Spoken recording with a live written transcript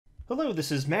Hello,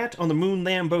 this is Matt on the Moon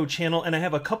Lambo channel, and I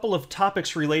have a couple of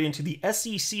topics relating to the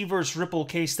SEC vs. Ripple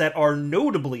case that are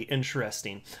notably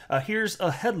interesting. Here's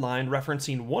a headline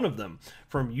referencing one of them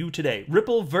from You Today.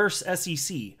 Ripple vs.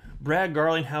 SEC. Brad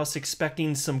Garlinghouse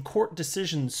expecting some court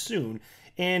decisions soon,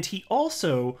 and he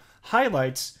also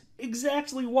highlights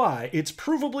exactly why it's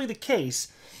provably the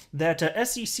case that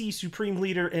SEC Supreme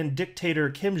Leader and Dictator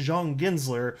Kim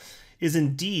Gensler is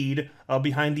indeed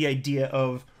behind the idea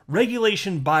of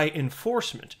regulation by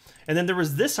enforcement. And then there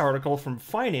was this article from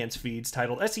Finance Feeds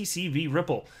titled SEC v.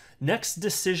 Ripple, Next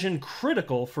Decision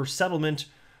Critical for Settlement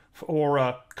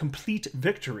or Complete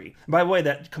Victory. By the way,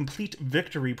 that complete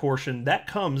victory portion, that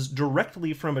comes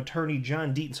directly from attorney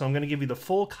John Deaton, so I'm going to give you the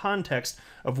full context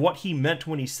of what he meant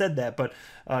when he said that. But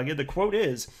the quote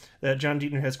is that John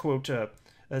Deaton has, quote,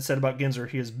 said about Gensler,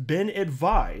 he has been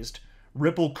advised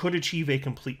Ripple could achieve a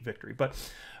complete victory. But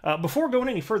before going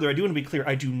any further, I do want to be clear,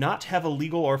 I do not have a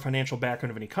legal or financial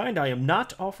background of any kind. I am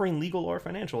not offering legal or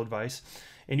financial advice,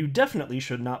 and you definitely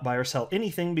should not buy or sell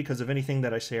anything because of anything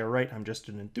that I say or write. I'm just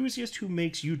an enthusiast who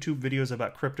makes YouTube videos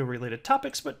about crypto-related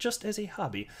topics, but just as a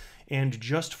hobby and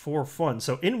just for fun.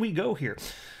 So in we go here.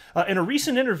 In a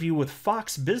recent interview with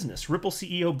Fox Business, Ripple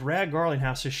CEO Brad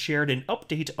Garlinghouse has shared an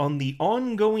update on the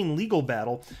ongoing legal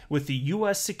battle with the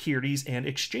U.S. Securities and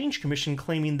Exchange Commission,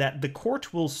 claiming that the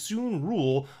court will soon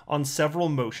rule on several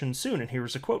motions soon. And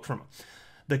here's a quote from him.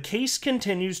 The case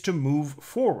continues to move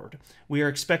forward. We are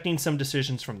expecting some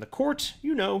decisions from the court,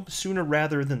 sooner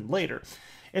rather than later.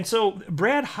 And so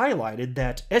Brad highlighted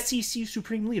that SEC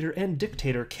Supreme Leader and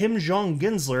Dictator Kim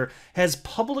Gensler has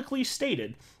publicly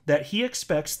stated that he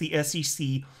expects the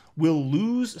SEC will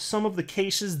lose some of the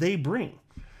cases they bring.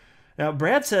 Now,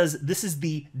 Brad says this is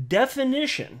the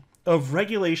definition of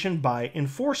regulation by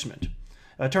enforcement.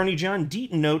 Attorney John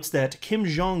Deaton notes that Kim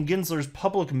Gensler's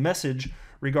public message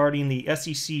regarding the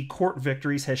SEC court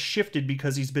victories has shifted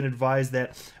because he's been advised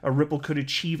that Ripple could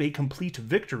achieve a complete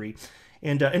victory.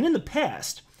 And in the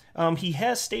past, he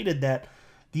has stated that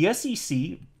the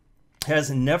SEC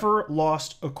has never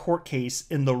lost a court case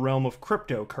in the realm of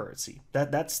cryptocurrency.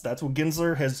 That's what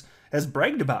Gensler has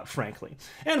bragged about, frankly.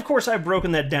 And of course, I've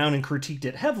broken that down and critiqued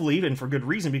it heavily, and for good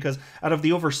reason, because out of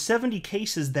the over 70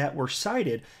 cases that were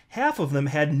cited, half of them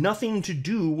had nothing to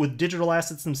do with digital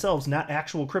assets themselves, not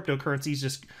actual cryptocurrencies,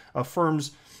 just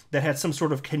firms that had some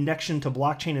sort of connection to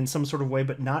blockchain in some sort of way,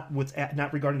 but not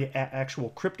regarding to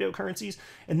actual cryptocurrencies.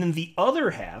 And then the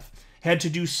other half had to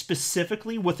do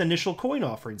specifically with initial coin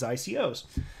offerings, ICOs.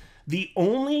 The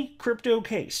only crypto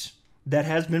case that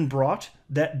has been brought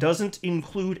that doesn't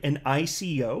include an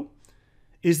ICO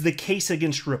is the case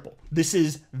against Ripple. This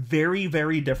is very,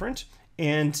 very different,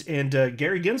 and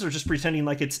Gary Gensler just pretending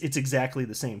like it's exactly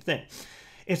the same thing.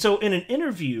 And so in an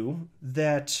interview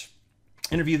that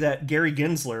Gary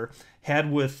Gensler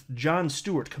had with Jon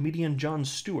Stewart, comedian Jon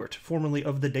Stewart, formerly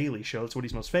of The Daily Show, that's what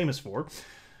he's most famous for,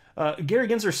 Gary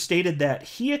Gensler stated that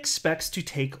he expects to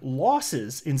take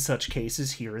losses in such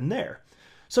cases here and there.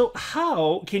 So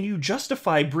how can you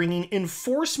justify bringing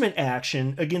enforcement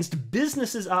action against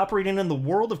businesses operating in the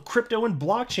world of crypto and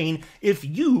blockchain if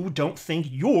you don't think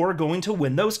you're going to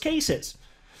win those cases?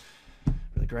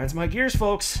 Really grinds my gears,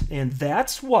 folks. And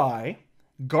that's why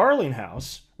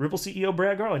Garlinghouse, Ripple CEO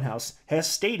Brad Garlinghouse, has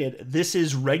stated this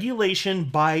is regulation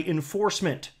by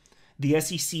enforcement. The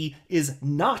SEC is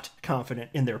not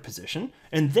confident in their position,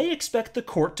 and they expect the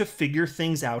court to figure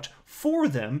things out for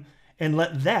them and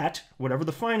let that, whatever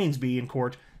the findings be in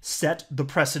court, set the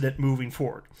precedent moving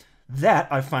forward. That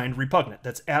I find repugnant.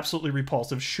 That's absolutely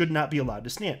repulsive, should not be allowed to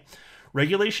stand.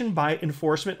 Regulation by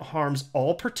enforcement harms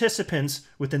all participants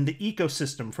within the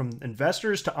ecosystem, from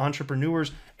investors to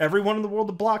entrepreneurs. Everyone in the world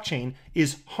of blockchain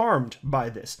is harmed by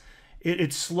this.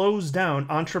 It slows down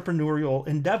entrepreneurial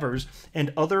endeavors,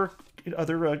 and other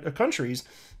countries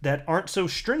that aren't so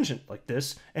stringent like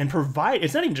this and provide,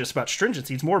 it's not even just about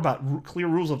stringency, it's more about clear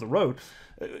rules of the road.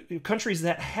 Countries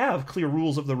that have clear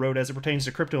rules of the road as it pertains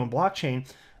to crypto and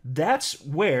blockchain, that's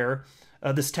where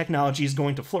this technology is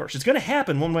going to flourish. It's going to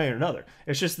happen one way or another.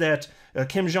 It's just that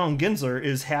Kim Gensler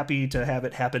is happy to have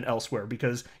it happen elsewhere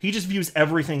because he just views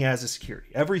everything as a security.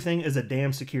 Everything is a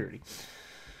damn security.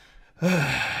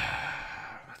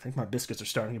 I think my biscuits are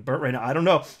starting to get burnt right now. I don't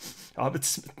know.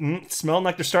 It's smelling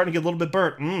like they're starting to get a little bit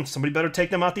burnt. Somebody better take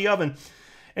them out the oven.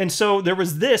 And so there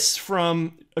was this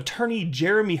from attorney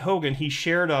Jeremy Hogan. He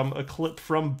shared a clip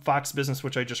from Fox Business,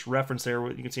 which I just referenced there.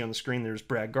 You can see on the screen there's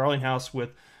Brad Garlinghouse with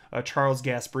Charles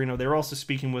Gasparino. They were also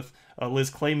speaking with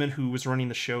Liz Klayman, who was running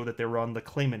the show that they were on, the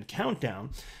Klayman Countdown.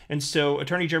 And so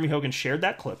attorney Jeremy Hogan shared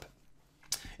that clip,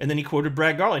 and then he quoted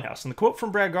Brad Garlinghouse. And the quote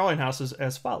from Brad Garlinghouse is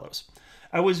as follows.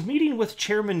 I was meeting with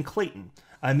Chairman Clayton.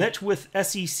 I met with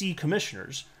SEC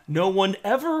commissioners. No one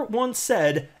ever once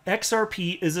said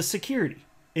XRP is a security.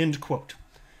 End quote.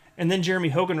 And then Jeremy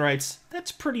Hogan writes,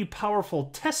 that's pretty powerful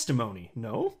testimony,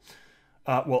 no?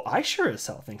 Well, I sure as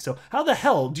hell think so. How the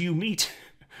hell do you meet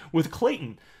with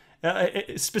Clayton,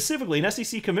 specifically an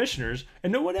SEC commissioners,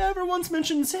 and no one ever once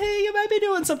mentions, hey, you might be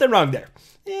doing something wrong there.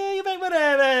 Yeah, you might want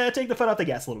to take the foot off the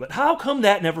gas a little bit. How come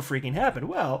that never freaking happened?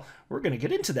 Well, we're going to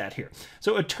get into that here.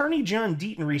 So attorney John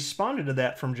Deaton responded to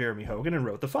that from Jeremy Hogan and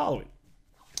wrote the following.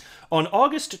 On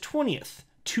August 20th,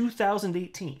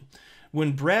 2018,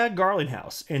 when Brad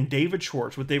Garlinghouse and David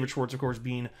Schwartz, with David Schwartz, of course,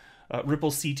 being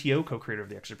Ripple's CTO, co-creator of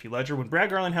the XRP Ledger, when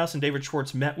Brad Garlinghouse and David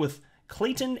Schwartz met with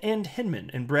Clayton and Hinman,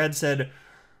 and Brad said,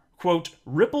 quote,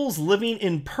 Ripple's living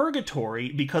in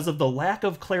purgatory because of the lack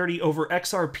of clarity over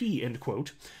XRP, end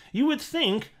quote, you would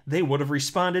think they would have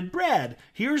responded, Brad,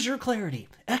 here's your clarity.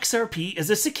 XRP is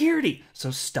a security,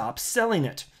 so stop selling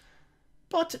it.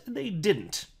 But they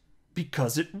didn't,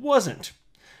 because it wasn't.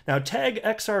 Now, Tag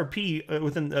XRP,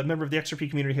 within a member of the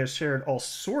XRP community, has shared all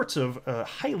sorts of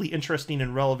highly interesting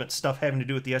and relevant stuff having to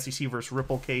do with the SEC versus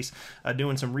Ripple case,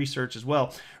 doing some research as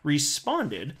well,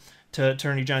 responded to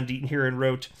attorney John Deaton here and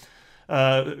wrote,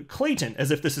 Clayton,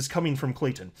 as if this is coming from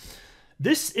Clayton,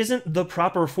 this isn't the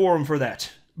proper forum for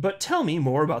that, but tell me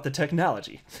more about the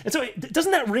technology. And so,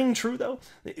 doesn't that ring true, though?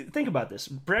 Think about this.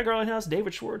 Brad Garlinghouse,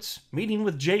 David Schwartz, meeting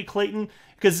with Jay Clayton,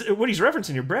 because what he's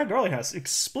referencing here, Brad Garlinghouse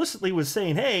explicitly was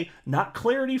saying, hey, not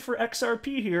clarity for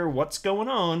XRP here, what's going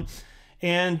on?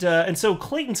 And so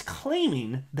Clayton's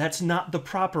claiming that's not the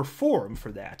proper forum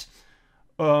for that.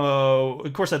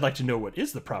 Of course, I'd like to know what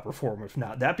is the proper forum, if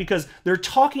not that, because they're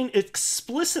talking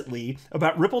explicitly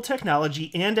about Ripple technology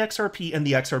and XRP and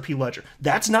the XRP ledger.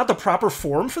 That's not the proper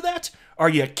forum for that? Are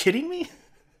you kidding me?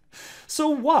 So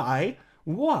why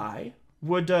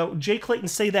would Jay Clayton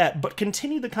say that, but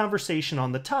continue the conversation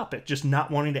on the topic, just not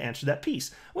wanting to answer that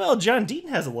piece? Well, John Deaton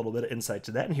has a little bit of insight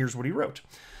to that, and here's what he wrote.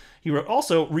 He wrote,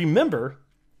 also, remember,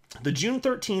 the June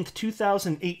 13th,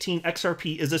 2018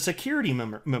 XRP is a security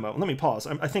memo. Let me pause.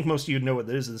 I think most of you know what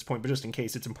that is at this point, but just in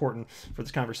case it's important for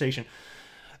this conversation.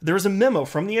 There is a memo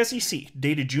from the SEC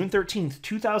dated June 13th,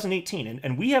 2018,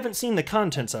 and we haven't seen the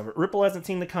contents of it. Ripple hasn't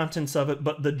seen the contents of it,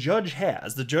 but the judge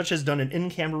has. The judge has done an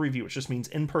in-camera review, which just means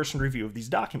in-person review of these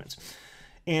documents.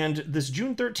 And this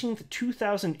June 13th,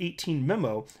 2018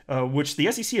 memo, which the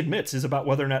SEC admits is about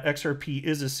whether or not XRP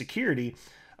is a security,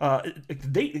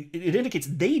 it indicates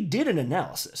they did an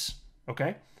analysis,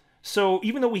 okay? So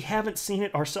even though we haven't seen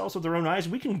it ourselves with our own eyes,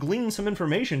 we can glean some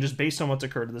information just based on what's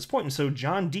occurred to this point. And so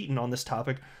John Deaton on this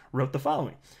topic wrote the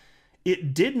following.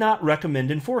 It did not recommend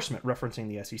enforcement, referencing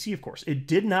the SEC, of course. It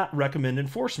did not recommend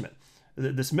enforcement,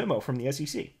 this memo from the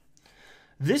SEC.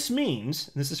 This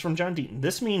means, this is from John Deaton,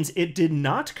 this means it did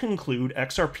not conclude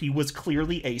XRP was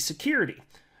clearly a security.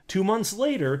 2 months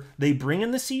later, they bring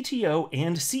in the CTO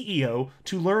and CEO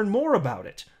to learn more about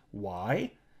it.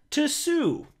 Why? To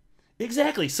sue.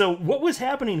 Exactly. So what was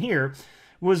happening here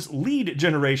was lead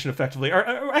generation, effectively.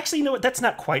 Or actually, you know what? That's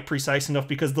not quite precise enough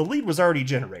because the lead was already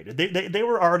generated. They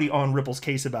were already on Ripple's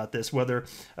case about this, whether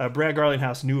Brad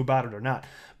Garlinghouse knew about it or not.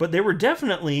 But they were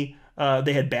definitely...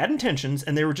 they had bad intentions,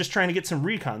 and they were just trying to get some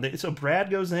recon. So Brad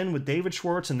goes in with David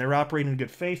Schwartz, and they're operating in good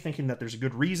faith, thinking that there's a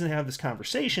good reason to have this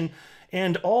conversation.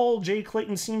 And all Jay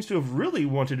Clayton seems to have really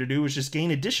wanted to do was just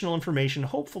gain additional information,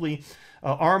 hopefully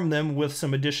arm them with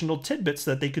some additional tidbits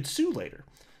that they could sue later.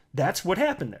 That's what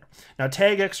happened there. Now,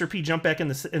 Tag XRP jumped back in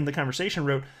the conversation,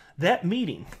 wrote, that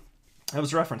meeting, that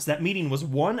was referenced, that meeting was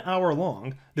 1 hour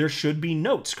long. There should be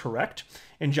notes, correct?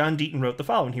 And John Deaton wrote the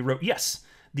following. He wrote, yes.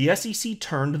 The SEC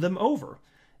turned them over.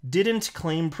 Didn't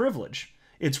claim privilege.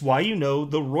 It's why you know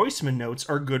the Roisman notes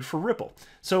are good for Ripple.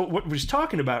 So what we're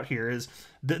talking about here is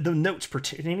the notes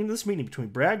pertaining to this meeting between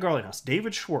Brad Garlinghouse,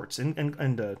 David Schwartz,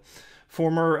 and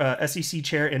former SEC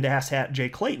chair and asshat Jay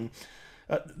Clayton.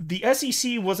 The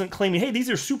SEC wasn't claiming, hey, these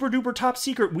are super duper top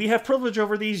secret. We have privilege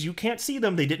over these. You can't see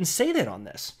them. They didn't say that on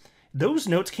this. Those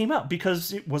notes came out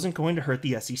because it wasn't going to hurt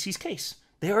the SEC's case.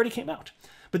 They already came out.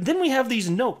 But then we have these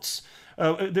notes.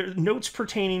 They're notes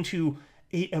pertaining to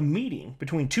a meeting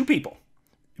between two people,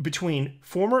 between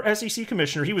former SEC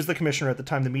commissioner, he was the commissioner at the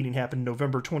time the meeting happened in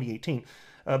November 2018,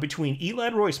 between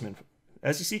Elad Roisman,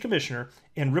 SEC commissioner,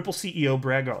 and Ripple CEO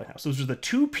Brad Garlinghouse. Those are the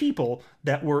two people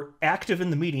that were active in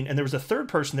the meeting, and there was a third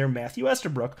person there, Matthew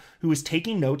Estabrook, who was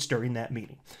taking notes during that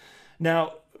meeting.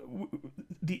 Now,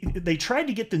 they tried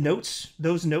to get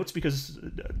those notes because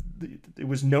it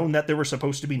was known that there were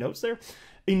supposed to be notes there.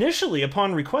 Initially,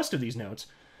 upon request of these notes,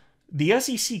 the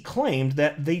SEC claimed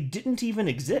that they didn't even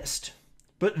exist.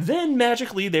 But then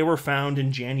magically they were found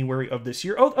in January of this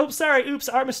year. Oh, sorry, oops,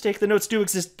 our mistake. The notes do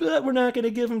exist, but we're not going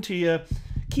to give them to you.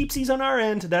 Keepsies on our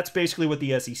end. That's basically what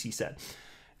the SEC said.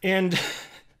 And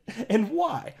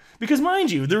why? Because mind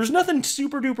you, there was nothing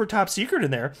super duper top secret in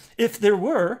there. If it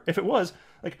was,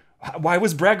 like, why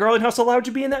was Brad Garlinghouse allowed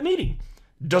to be in that meeting?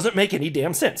 Doesn't make any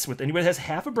damn sense. With anybody that has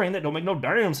half a brain, that don't make no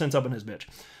darn sense up in his bitch.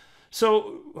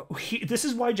 So this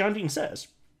is why John Deaton says,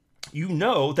 you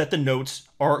know that the notes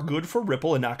are good for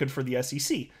Ripple and not good for the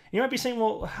SEC. You might be saying,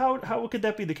 well, how could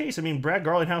that be the case? I mean, Brad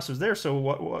Garlinghouse was there,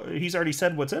 so he's already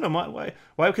said what's in them.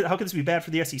 How could this be bad for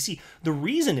the SEC? The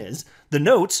reason is the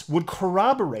notes would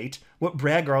corroborate what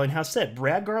Brad Garlinghouse said.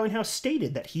 Brad Garlinghouse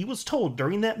stated that he was told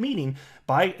during that meeting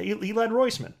by Elad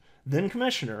Roisman, then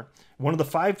commissioner, one of the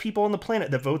 5 people on the planet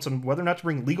that votes on whether or not to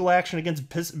bring legal action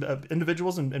against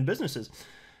individuals and businesses.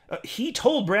 He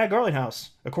told Brad Garlinghouse,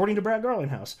 according to Brad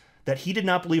Garlinghouse, that he did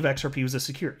not believe XRP was a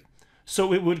security.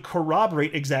 So it would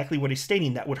corroborate exactly what he's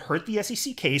stating. That would hurt the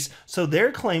SEC case. So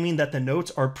they're claiming that the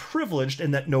notes are privileged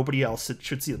and that nobody else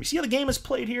should see them. You see how the game is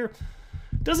played here?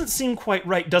 Doesn't seem quite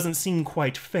right. Doesn't seem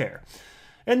quite fair.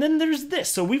 And then there's this.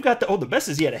 So we've got the best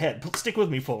is yet ahead. Stick with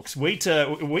me, folks. Wait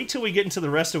till we get into the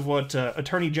rest of what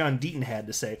Attorney John Deaton had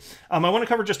to say. I want to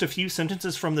cover just a few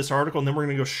sentences from this article, and then we're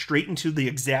going to go straight into the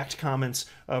exact comments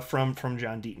from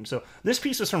John Deaton. So this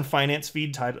piece is from Finance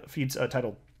Feeds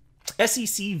titled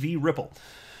SEC v. Ripple.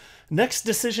 Next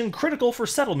decision critical for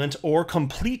settlement or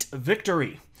complete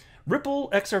victory. Ripple,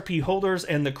 XRP holders,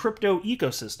 and the crypto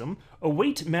ecosystem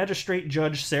await Magistrate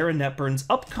Judge Sarah Netburn's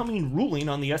upcoming ruling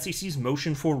on the SEC's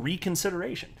motion for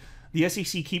reconsideration. The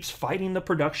SEC keeps fighting the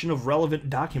production of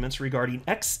relevant documents regarding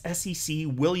ex-SEC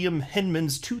William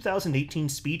Hinman's 2018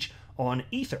 speech on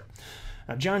Ether.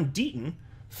 Now, John Deaton,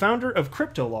 founder of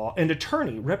Crypto Law and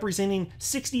attorney representing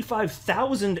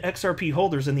 65,000 XRP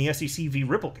holders in the SEC v.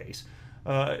 Ripple case,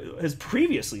 has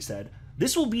previously said,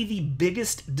 this will be the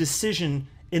biggest decision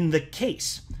in the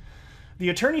case. The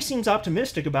attorney seems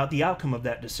optimistic about the outcome of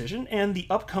that decision and the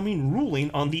upcoming ruling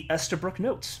on the Estabrook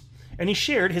notes. And he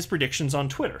shared his predictions on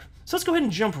Twitter. So let's go ahead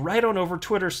and jump right on over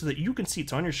Twitter so that you can see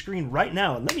it's on your screen right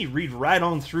now. And let me read right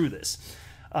on through this.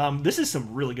 This is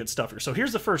some really good stuff here. So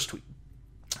here's the first tweet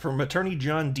from attorney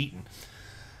John Deaton.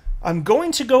 I'm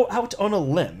going to go out on a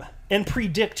limb and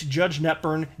predict Judge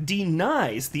Netburn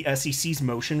denies the SEC's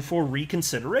motion for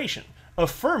reconsideration,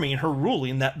 affirming her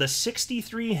ruling that the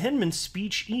 63 Hinman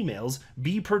speech emails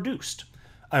be produced.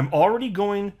 I'm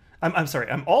also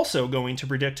going to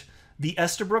predict the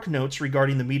Estabrook notes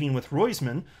regarding the meeting with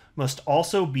Roisman must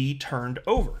also be turned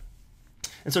over.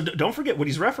 And so don't forget what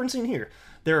he's referencing here.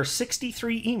 There are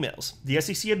 63 emails. The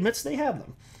SEC admits they have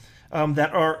them.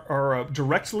 That are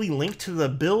directly linked to the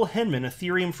Bill Hinman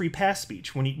Ethereum Free Pass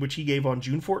speech, which he gave on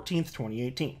June 14th,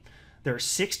 2018. There are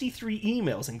 63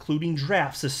 emails, including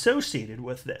drafts, associated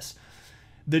with this.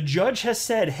 The judge has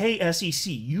said, hey,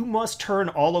 SEC, you must turn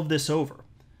all of this over.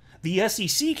 The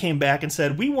SEC came back and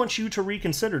said, we want you to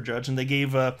reconsider, Judge, and they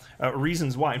gave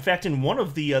reasons why. In fact, in one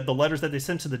of the letters that they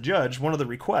sent to the judge, one of the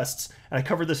requests, and I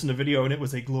covered this in a video, and it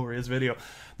was a glorious video,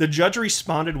 the judge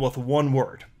responded with one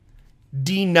word: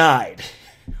 denied,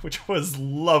 which was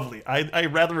lovely.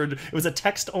 It was a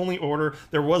text-only order.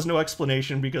 There was no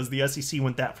explanation because the SEC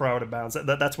went that far out of bounds.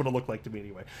 That's what it looked like to me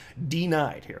anyway.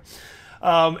 Denied here.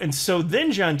 And so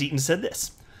then John Deaton said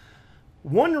this.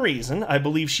 One reason I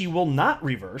believe she will not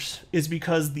reverse is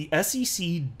because the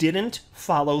SEC didn't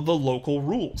follow the local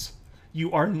rules.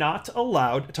 You are not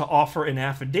allowed to offer an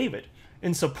affidavit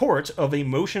in support of a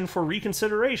motion for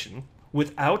reconsideration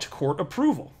without court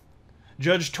approval.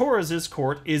 Judge Torres's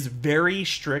court is very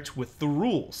strict with the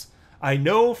rules. I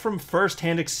know from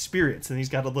firsthand experience, and he's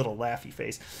got a little laughy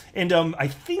face. And I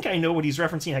think I know what he's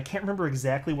referencing. I can't remember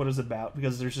exactly what it was about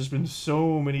because there's just been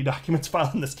so many documents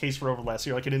filed in this case for over the last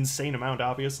year, like an insane amount,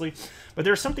 obviously. But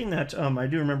there's something that I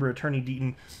do remember Attorney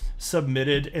Deaton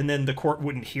submitted, and then the court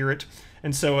wouldn't hear it.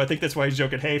 And so I think that's why he's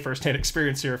joking, hey, firsthand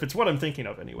experience here, if it's what I'm thinking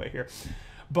of anyway here.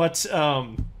 But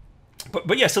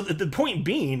yeah, so the point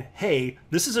being, hey,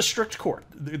 this is a strict court.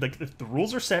 Like, if the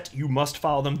rules are set, you must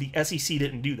follow them. The SEC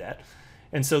didn't do that.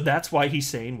 And so that's why he's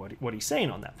saying what he's saying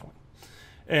on that point.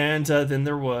 And then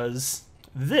there was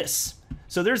this.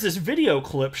 So there's this video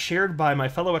clip shared by my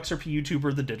fellow XRP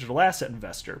YouTuber, The Digital Asset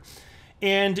Investor.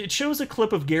 And it shows a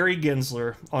clip of Gary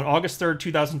Gensler on August 3rd,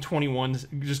 2021,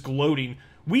 just gloating,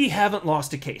 we haven't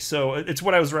lost a case. So it's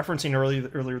what I was referencing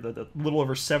earlier, the little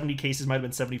over 70 cases, might have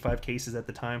been 75 cases at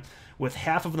the time, with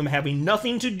half of them having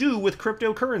nothing to do with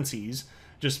cryptocurrencies,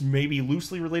 just maybe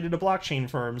loosely related to blockchain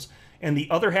firms, and the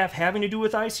other half having to do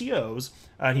with ICOs.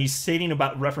 He's stating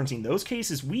about referencing those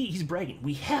cases. He's bragging,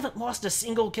 we haven't lost a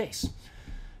single case.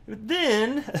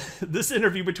 Then, this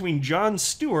interview between Jon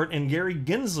Stewart and Gary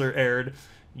Gensler aired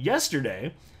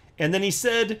yesterday, and then he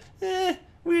said,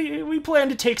 we plan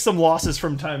to take some losses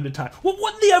from time to time. Well,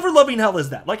 what in the ever-loving hell is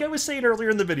that? Like I was saying earlier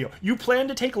in the video, you plan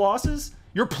to take losses?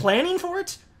 You're planning for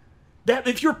it? That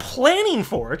if you're planning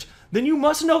for it, then you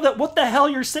must know that what the hell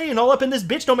you're saying all up in this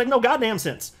bitch don't make no goddamn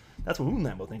sense. That's what Moon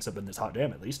Lambo thinks up in this hot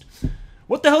damn, at least.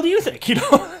 What the hell do you think? You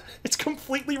know, it's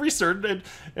completely researched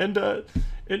and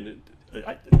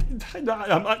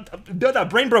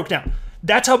brain broke down.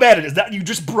 That's how bad it is. That you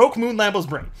just broke Moon Lambo's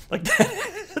brain. Like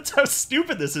that's how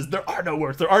stupid this is. There are no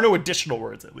words. There are no additional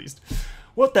words, at least.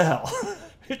 What the hell?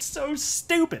 It's so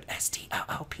stupid.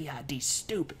 STOOPID,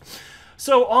 stupid.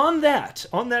 So on that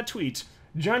tweet,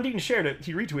 John Deaton shared it.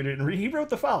 He retweeted it, and he wrote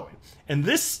the following. And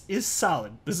this is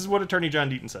solid. This is what Attorney John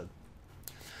Deaton said.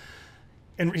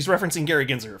 And he's referencing Gary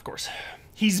Gensler, of course.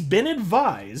 He's been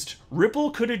advised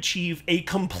Ripple could achieve a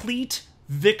complete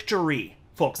victory.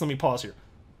 Folks, let me pause here.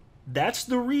 That's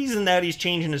the reason that he's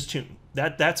changing his tune.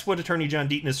 That's what Attorney John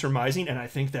Deaton is surmising, and I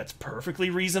think that's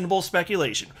perfectly reasonable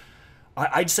speculation.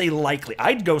 I'd say likely.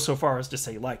 I'd go so far as to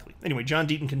say likely. Anyway, John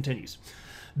Deaton continues.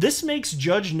 This makes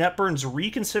Judge Netburn's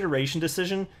reconsideration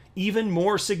decision even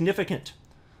more significant.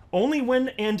 Only when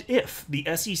and if the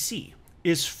SEC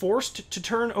is forced to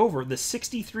turn over the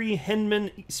 63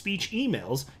 Hinman speech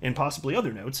emails and possibly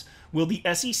other notes, will the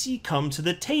SEC come to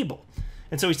the table.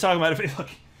 And so he's talking about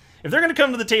if they're going to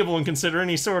come to the table and consider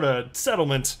any sort of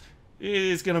settlement,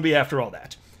 it's going to be after all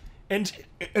that. And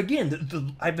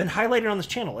again, I've been highlighting on this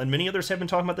channel, and many others have been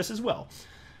talking about this as well,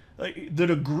 the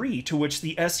degree to which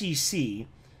the SEC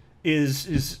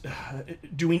is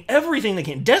doing everything they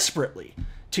can desperately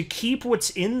to keep what's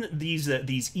in these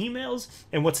emails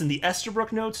and what's in the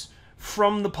Estabrook notes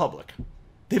from the public.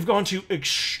 They've gone to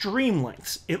extreme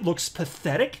lengths. It looks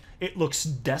pathetic. It looks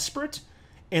desperate.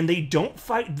 And they don't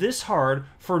fight this hard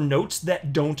for notes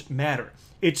that don't matter.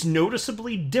 It's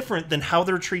noticeably different than how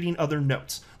they're treating other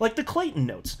notes, like the Clayton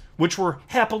notes, which were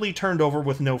happily turned over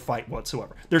with no fight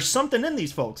whatsoever. There's something in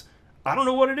these folks. I don't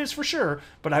know what it is for sure,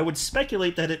 but I would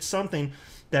speculate that it's something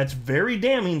that's very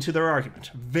damning to their argument.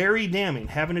 Very damning,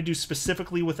 having to do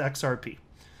specifically with XRP.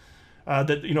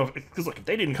 Because look, if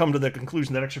they didn't come to the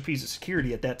conclusion that XRP is a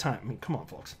security at that time, I mean, come on,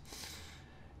 folks.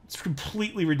 It's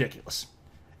completely ridiculous.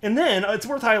 And then, it's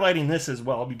worth highlighting this as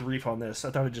well. I'll be brief on this.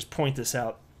 I thought I'd just point this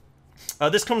out.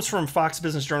 This comes from Fox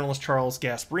Business journalist Charles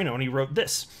Gasparino, and he wrote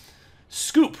this.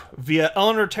 Scoop, via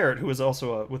Eleanor Terrett, who is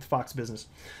also with Fox Business.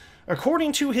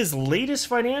 According to his latest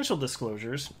financial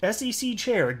disclosures, SEC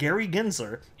Chair Gary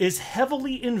Gensler is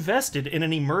heavily invested in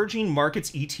an emerging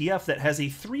markets ETF that has a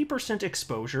 3%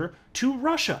 exposure to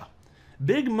Russia.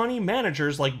 Big money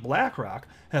managers like BlackRock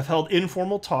have held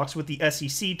informal talks with the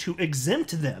SEC to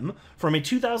exempt them from a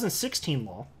 2016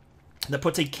 law that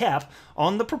puts a cap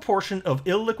on the proportion of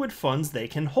illiquid funds they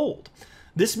can hold.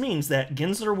 This means that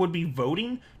Gensler would be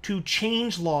voting to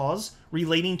change laws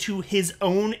relating to his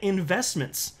own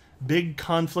investments. Big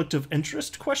conflict of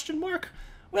interest, question mark?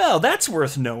 Well, that's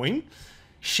worth knowing.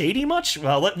 Shady much?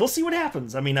 Well, we'll see what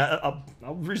happens. I mean, I'll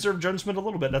reserve judgment a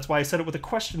little bit. That's why I said it with a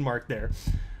question mark there.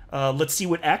 Let's see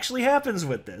what actually happens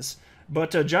with this.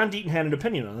 But John Deaton had an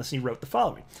opinion on this, and he wrote the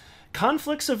following.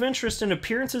 Conflicts of interest and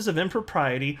appearances of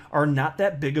impropriety are not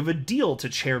that big of a deal to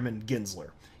Chairman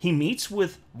Gensler. He meets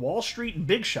with Wall Street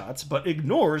big shots, but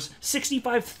ignores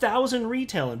 65,000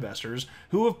 retail investors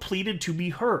who have pleaded to be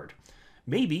heard.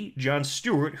 Maybe Jon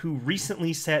Stewart, who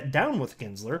recently sat down with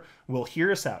Gensler, will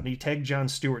hear us out. And he tagged Jon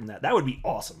Stewart in that. That would be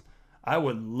awesome. I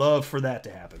would love for that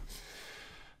to happen.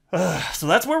 So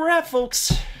that's where we're at, folks.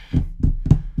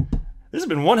 This has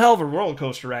been one hell of a roller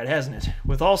coaster ride, hasn't it?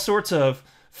 With all sorts of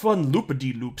fun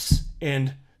loop-a-dee-loops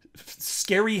and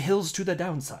scary hills to the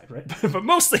downside, right? But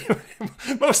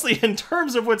mostly in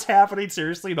terms of what's happening,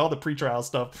 seriously, and all the pretrial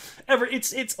stuff,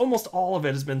 it's almost all of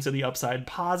it has been to the upside,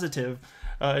 positive,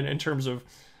 in terms of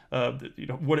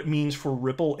what it means for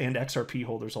Ripple and XRP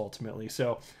holders ultimately.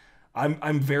 So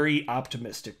I'm very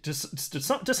optimistic, to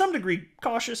some degree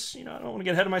cautious. I don't want to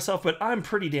get ahead of myself, but I'm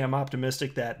pretty damn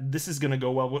optimistic that this is going to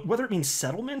go well. Whether it means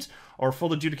settlement or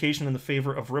full adjudication in the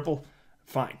favor of Ripple,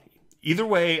 fine. Either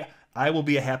way, I will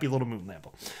be a happy little Moon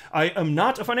Lambo. I am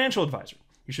not a financial advisor.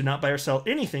 You should not buy or sell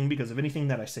anything because of anything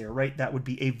that I say or write. That would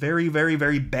be a very, very,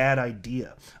 very bad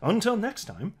idea. Until next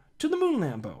time, to the Moon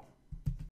Lambo.